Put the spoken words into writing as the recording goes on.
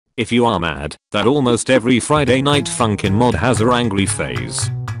if you are mad that almost every Friday Night Funkin' mod has a angry phase.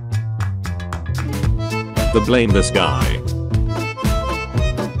 The blame this guy.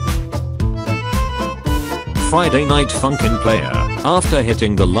 Friday Night Funkin' player, after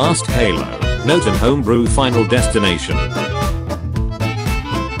hitting the last Halo, note and homebrew final destination.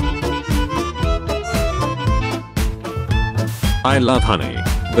 I love honey,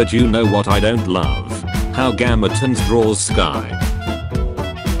 but you know what I don't love? How Gamatons draws sky.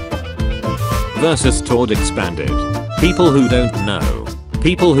 Versus Tord expanded. People who don't know.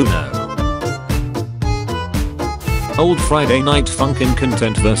 People who know. Old Friday Night Funkin'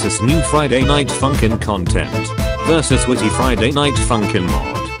 content versus new Friday Night Funkin' content. Versus witty Friday Night Funkin'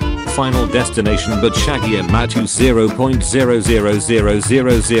 mod. Final destination but Shaggy and Matthew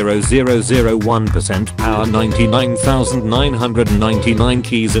 0.000000001% power 99,999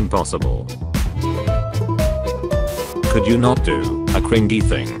 keys impossible. Could you not do a cringy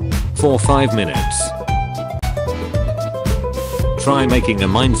thing for 5 minutes? Try making a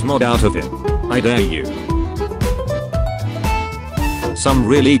Minds mod out of him. I dare you. Some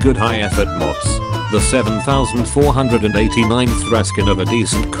really good high effort mods. The 7489th Threskin of a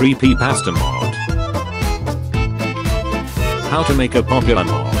decent creepypasta mod. How to make a popular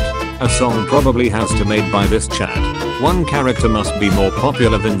mod. A song probably has to made by this chat. One character must be more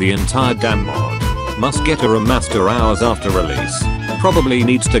popular than the entire damn mod. Must get a remaster hours after release. Probably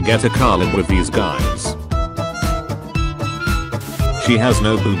needs to get a collab with these guys. She has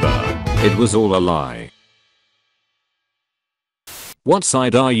no booba. It was all a lie. What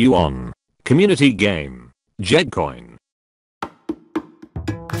side are you on? Community game. Jedcoin.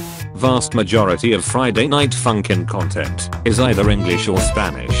 Vast majority of Friday Night Funkin' content is either English or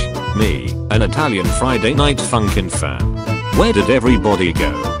Spanish. Me, an Italian Friday Night Funkin' fan. Where did everybody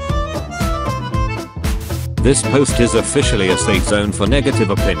go? This post is officially a safe zone for negative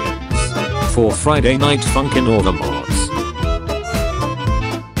opinions. For Friday Night Funkin' or the mods.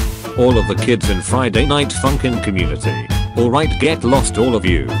 All of the kids in Friday Night Funkin' community. Alright, get lost all of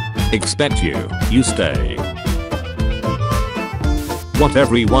you. Expect you stay. What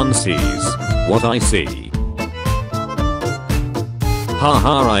everyone sees. What I see.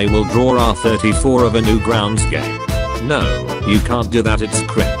 Haha, I will draw R34 of a Newgrounds game. No, you can't do that, it's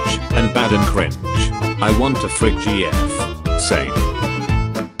cringe. And bad and cringe. I want to frick GF. Same.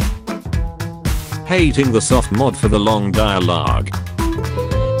 Hating the soft mod for the long dialogue.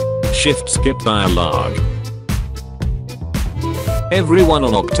 Shift skip dialogue. Everyone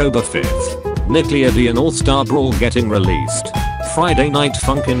on October 5th. Nickelodeon All-Star Brawl getting released. Friday Night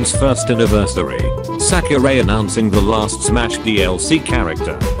Funkin's first anniversary. Sakurai announcing the last Smash DLC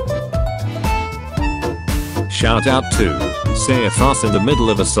character. Shout out to Sayafas in the middle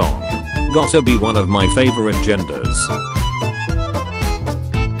of a song. Gotta be one of my favorite genders.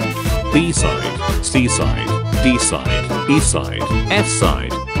 B-side, C-side, D-side, E-side,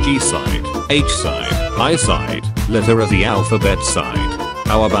 F-side, G-side, H-side, I-side, letter of the alphabet side.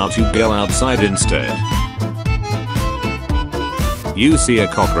 How about you go outside instead? You see a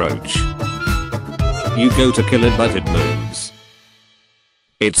cockroach. You go to kill it but it moves.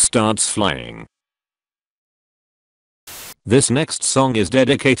 It starts flying. This next song is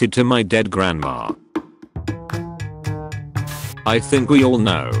dedicated to my dead grandma. I think we all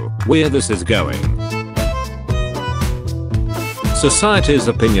know where this is going. Society's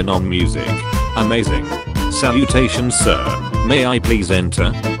opinion on music. Amazing. Salutations sir. May I please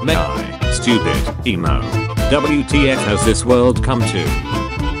enter? May I? Stupid. Emo. WTF has this world come to?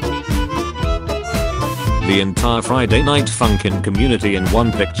 The entire Friday Night Funkin' community in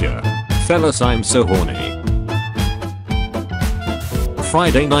one picture. Fellas, I'm so horny.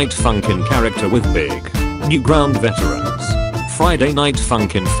 Friday Night Funkin' character with big Newground veterans. Friday Night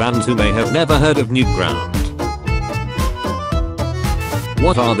Funkin' fans who may have never heard of Newground.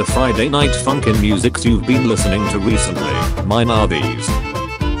 What are the Friday Night Funkin' musics you've been listening to recently? Mine are these.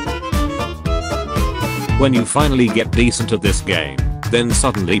 When you finally get decent at this game, then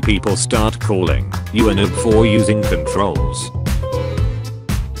suddenly people start calling you a noob for using controls.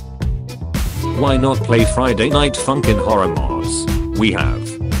 Why not play Friday Night Funkin' horror mods? We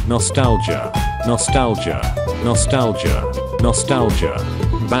have nostalgia, nostalgia, nostalgia, nostalgia,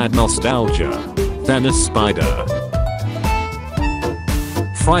 bad nostalgia, Thanos Spider.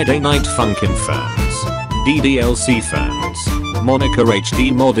 Friday Night Funkin' fans, DDLC fans, Monica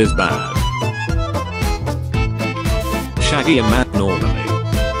HD mod is bad. Shaggy and Matt normally.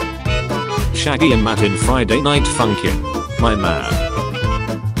 Shaggy and Matt in Friday Night Funkin', my man.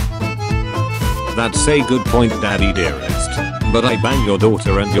 That's a good point daddy dearest, but I bang your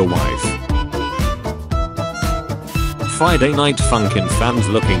daughter and your wife. Friday Night Funkin' fans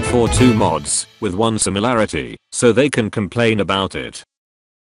looking for 2 mods with 1 similarity so they can complain about it.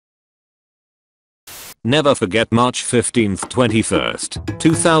 Never forget March 15th 21st,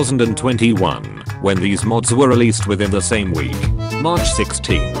 2021 when these mods were released within the same week. March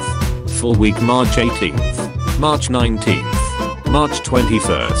 16th, full week March 18th, March 19th, March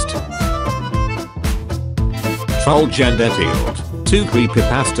 21st. Trolj and Etiod, 2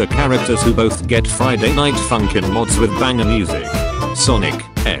 creepypasta characters who both get Friday Night Funkin' mods with banger music. Sonic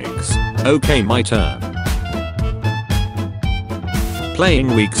X. Okay, my turn.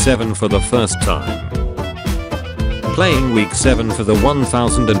 Playing week 7 for the first time. Playing week 7 for the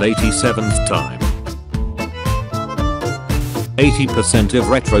 1087th time. 80% of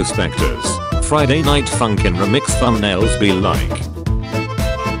retrospectors, Friday Night Funkin' remix thumbnails be like.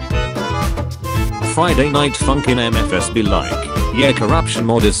 Friday Night Funkin' MFS be like, yeah, corruption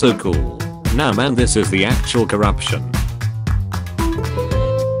mod is so cool. Nah man, this is the actual corruption.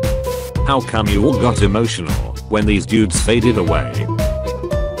 How come you all got emotional when these dudes faded away?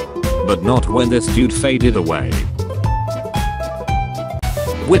 But not when this dude faded away.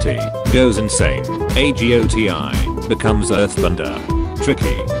 Witty, goes insane, AGOTI, becomes Earthbender.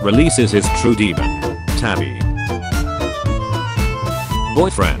 Tricky, releases his true demon, Tabby.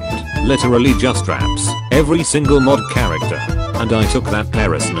 Boyfriend, literally just raps every single mod character, and I took that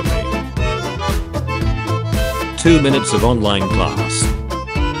personally. 2 minutes of online class.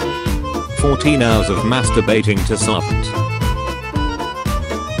 14 hours of masturbating to Servant.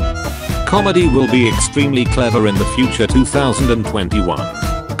 Comedy will be extremely clever in the future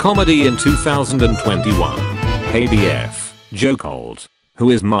 2021. Comedy in 2021. Hey BF, joke old. Who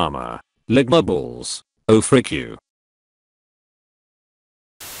is mama? Ligma balls. Oh frick you.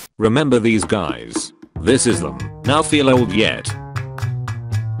 Remember these guys. This is them. Now feel old yet?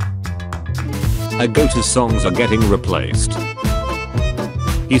 A go-to songs are getting replaced.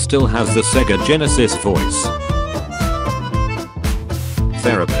 He still has the Sega Genesis voice.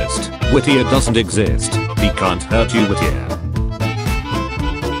 Therapist, Whittier doesn't exist. He can't hurt you Whittier.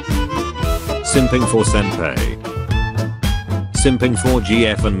 Simping for Senpai. Simping for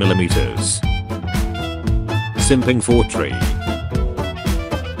GF and millimeters. Simping for Tree.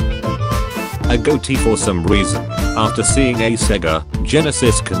 A goatee for some reason after seeing a Sega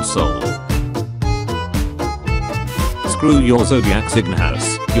Genesis console. Screw your Zodiac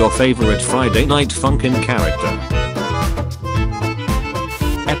Ignace, your favorite Friday Night Funkin' character.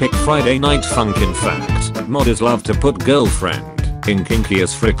 Epic Friday Night Funkin' fact, modders love to put girlfriend in kinky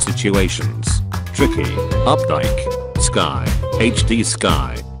as frick situations. Tricky, Updike, Sky, HD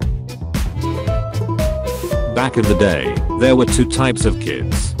Sky. Back in the day, there were 2 types of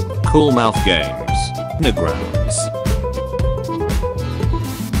kids. Cool mouth games, Negrams.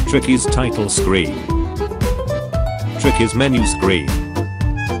 Tricky's title screen. Tricky's menu screen.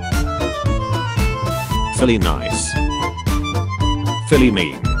 Philly nice. Philly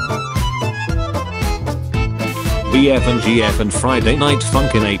mean. BF and GF and Friday Night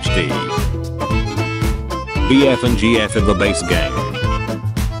Funkin' HD. BF and GF in the base game.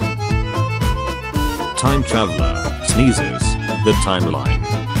 Time Traveler, sneezes, the timeline.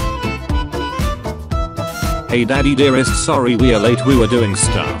 Hey daddy dearest, sorry we are late, we were doing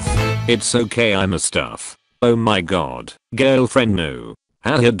stuff. It's okay, I'm a stuff. Oh my god, girlfriend no.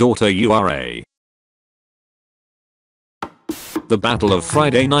 Her daughter you are a. The Battle of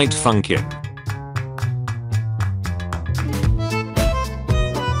Friday Night Funkin'.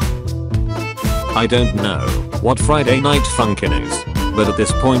 I don't know what Friday Night Funkin' is, but at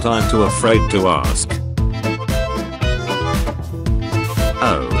this point I'm too afraid to ask.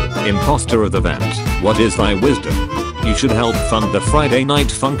 Oh, imposter of the vent, what is thy wisdom? You should help fund the Friday Night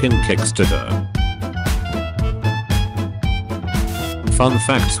Funkin' Kickstarter. Fun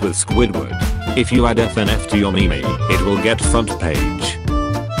facts with Squidward. If you add FNF to your meme, it will get front page.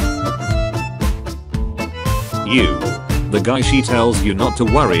 You. The guy she tells you not to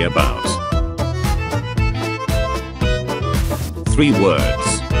worry about. 3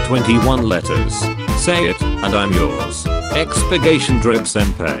 words, 21 letters. Say it, and I'm yours. Expurgation drip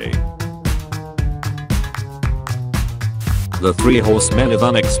senpai. The 3 horsemen of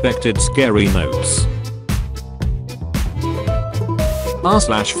unexpected scary notes.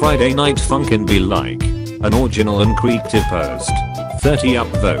 r/Friday Night Funkin' be like. An original and creative post. 30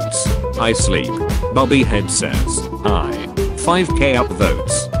 upvotes. I sleep. Bobby Head says. I. 5k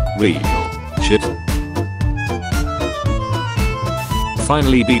upvotes. Real. Shit.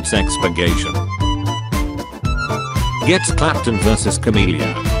 Finally beats Expurgation. Gets Clapton vs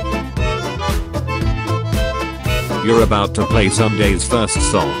Camellia. You're about to play Sunday's first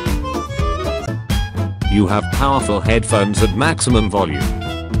song. You have powerful headphones at maximum volume.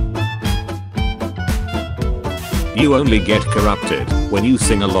 You only get corrupted when you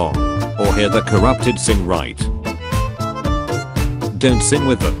sing along or hear the corrupted sing right. Don't sing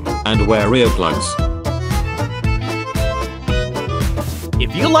with them and wear earplugs.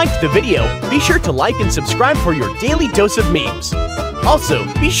 If you liked the video, be sure to like and subscribe for your daily dose of memes. Also,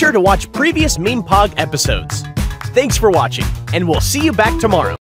 be sure to watch previous MemePog episodes. Thanks for watching, and we'll see you back tomorrow.